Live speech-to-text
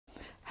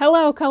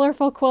Hello,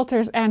 colorful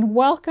quilters, and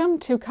welcome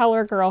to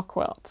Color Girl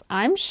Quilts.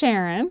 I'm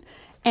Sharon,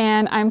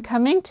 and I'm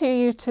coming to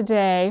you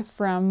today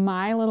from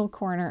my little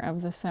corner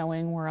of the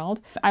sewing world.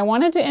 I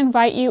wanted to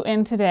invite you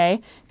in today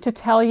to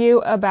tell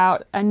you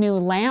about a new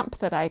lamp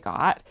that I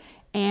got,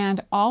 and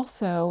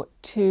also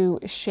to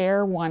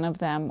share one of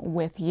them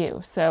with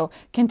you. So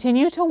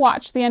continue to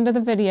watch the end of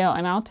the video,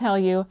 and I'll tell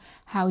you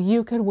how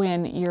you could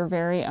win your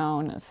very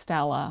own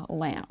Stella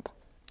lamp.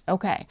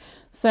 Okay,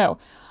 so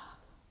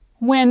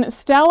when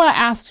Stella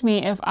asked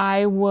me if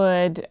I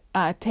would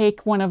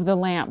take one of the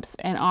lamps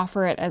and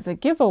offer it as a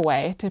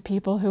giveaway to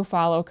people who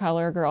follow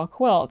Color Girl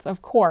Quilts,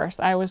 of course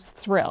I was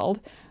thrilled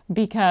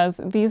because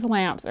these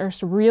lamps are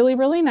really,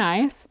 really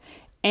nice,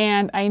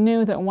 and I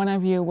knew that one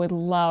of you would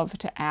love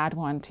to add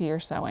one to your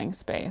sewing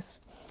space.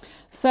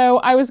 So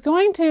I was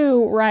going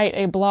to write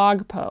a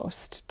blog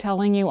post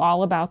telling you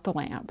all about the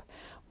lamp,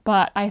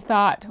 but I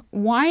thought,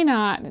 why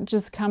not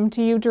just come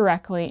to you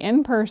directly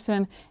in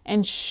person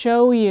and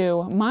show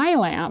you my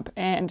lamp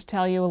and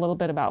tell you a little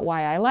bit about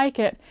why I like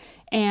it,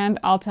 and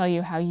I'll tell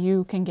you how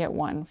you can get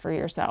one for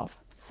yourself.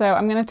 So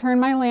I'm going to turn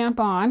my lamp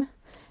on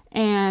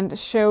and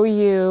show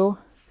you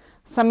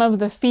some of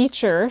the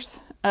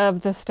features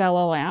of the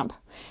Stella lamp.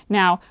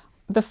 Now,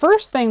 the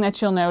first thing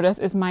that you'll notice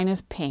is mine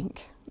is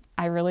pink.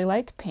 I really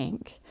like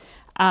pink.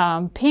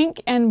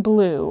 Pink and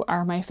blue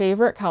are my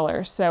favorite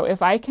colors, so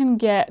if I can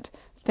get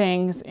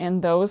things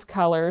in those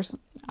colors,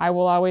 I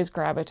will always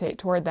gravitate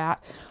toward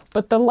that.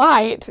 But the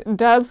light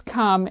does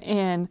come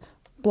in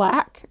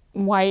black,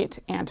 white,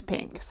 and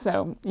pink,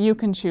 so you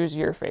can choose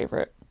your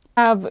favorite.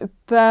 Have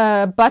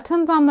the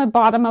buttons on the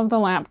bottom of the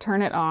lamp,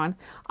 turn it on.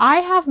 I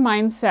have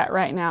mine set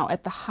right now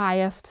at the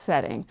highest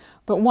setting,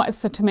 but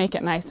so to make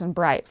it nice and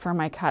bright for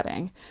my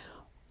cutting.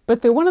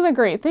 But one of the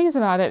great things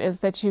about it is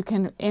that you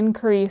can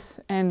increase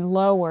and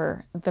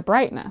lower the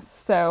brightness.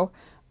 So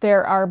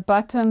there are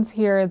buttons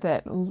here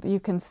that you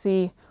can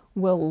see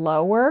will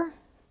lower,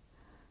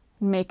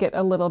 make it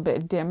a little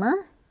bit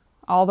dimmer,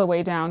 all the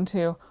way down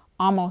to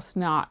almost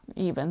not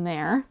even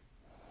there.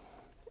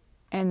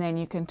 And then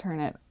you can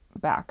turn it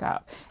back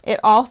up. It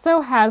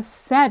also has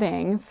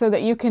settings so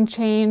that you can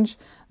change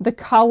the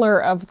color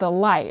of the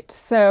light.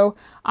 So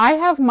I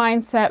have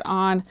mine set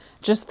on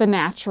just the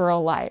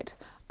natural light.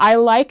 I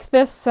like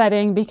this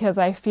setting because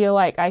I feel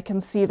like I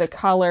can see the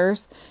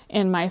colors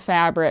in my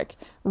fabric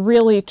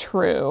really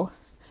true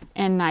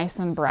and nice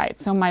and bright.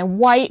 So my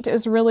white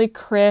is really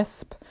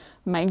crisp,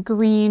 my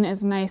green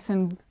is nice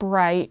and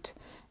bright,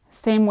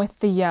 same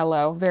with the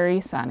yellow,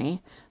 very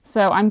sunny.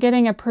 So I'm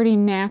getting a pretty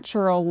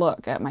natural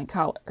look at my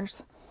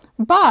colors.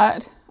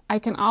 But I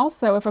can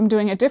also, if I'm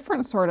doing a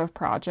different sort of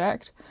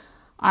project,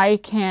 I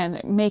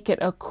can make it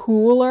a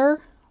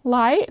cooler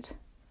light,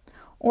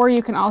 or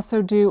you can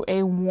also do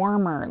a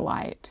warmer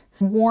light.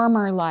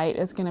 Warmer light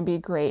is going to be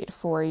great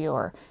for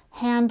your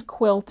hand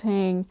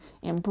quilting,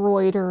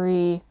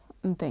 embroidery,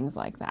 and things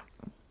like that.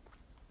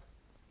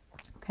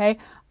 Okay,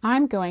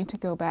 I'm going to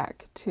go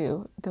back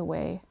to the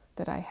way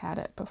that I had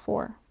it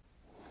before.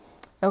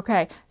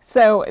 Okay,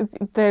 so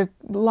the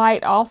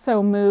light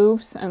also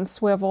moves and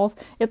swivels.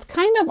 It's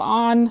kind of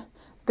on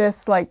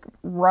this like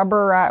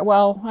rubber,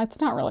 well, it's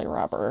not really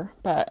rubber,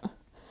 but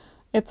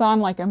it's on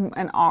like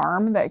an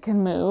arm that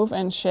can move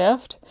and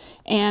shift.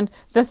 And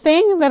the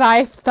thing that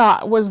I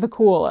thought was the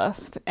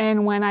coolest,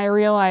 and when I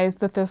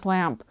realized that this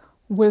lamp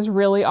was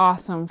really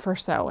awesome for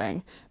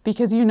sewing,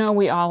 because you know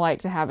we all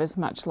like to have as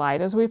much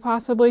light as we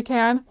possibly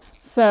can.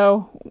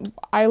 So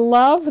I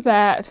love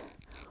that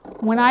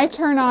when I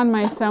turn on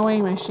my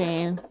sewing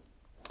machine,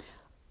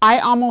 I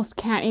almost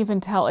can't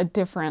even tell a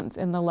difference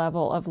in the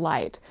level of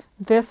light.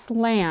 This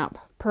lamp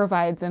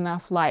provides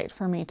enough light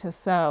for me to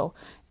sew,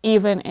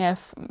 even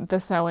if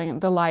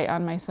the light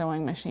on my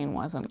sewing machine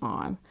wasn't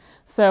on.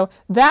 So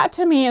that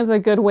to me is a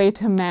good way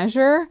to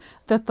measure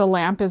that the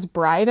lamp is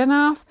bright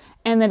enough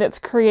and that it's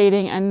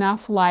creating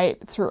enough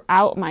light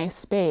throughout my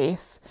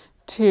space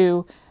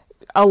to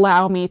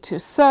allow me to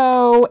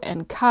sew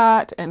and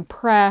cut and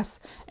press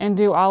and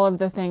do all of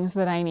the things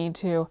that I need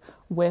to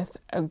with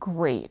a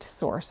great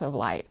source of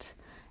light.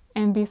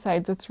 And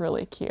besides, it's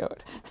really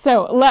cute.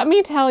 So let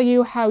me tell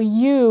you how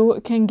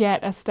you can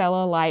get a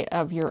Stella light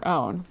of your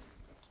own.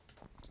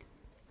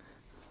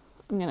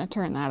 I'm going to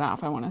turn that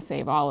off. I want to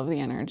save all of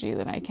the energy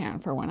that I can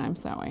for when I'm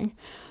sewing.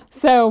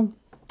 So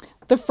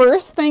the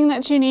first thing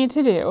that you need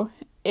to do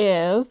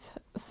is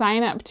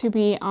sign up to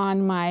be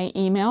on my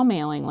email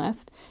mailing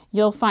list.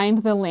 You'll find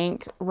the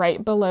link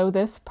right below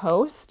this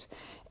post,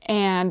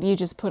 and you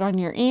just put on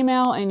your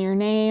email and your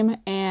name,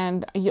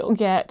 and you'll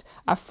get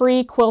a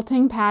free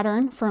quilting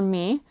pattern from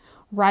me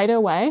right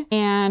away.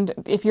 And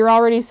if you're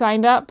already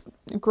signed up,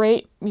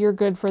 great, you're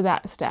good for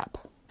that step.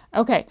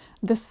 Okay,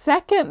 the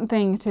second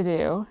thing to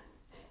do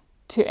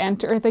to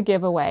enter the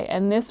giveaway,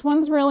 and this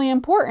one's really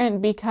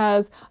important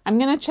because I'm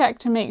going to check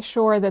to make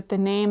sure that the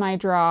name I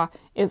draw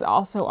is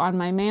also on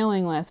my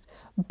mailing list,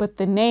 but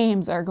the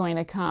names are going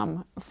to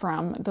come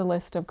from the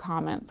list of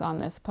comments on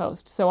this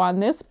post. So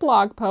on this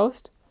blog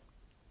post,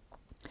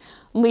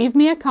 leave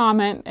me a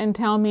comment and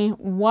tell me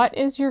what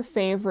is your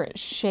favorite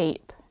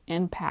shape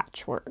in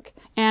patchwork.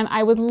 And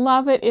I would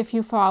love it if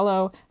you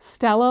follow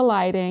Stella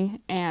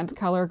Lighting and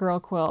Color Girl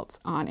Quilts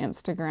on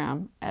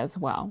Instagram as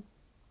well.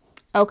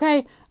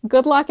 Okay,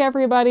 good luck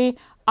everybody.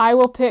 I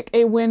will pick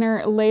a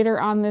winner later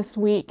on this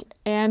week,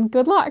 and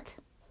good luck.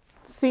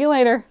 See you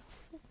later.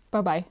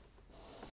 Bye-bye.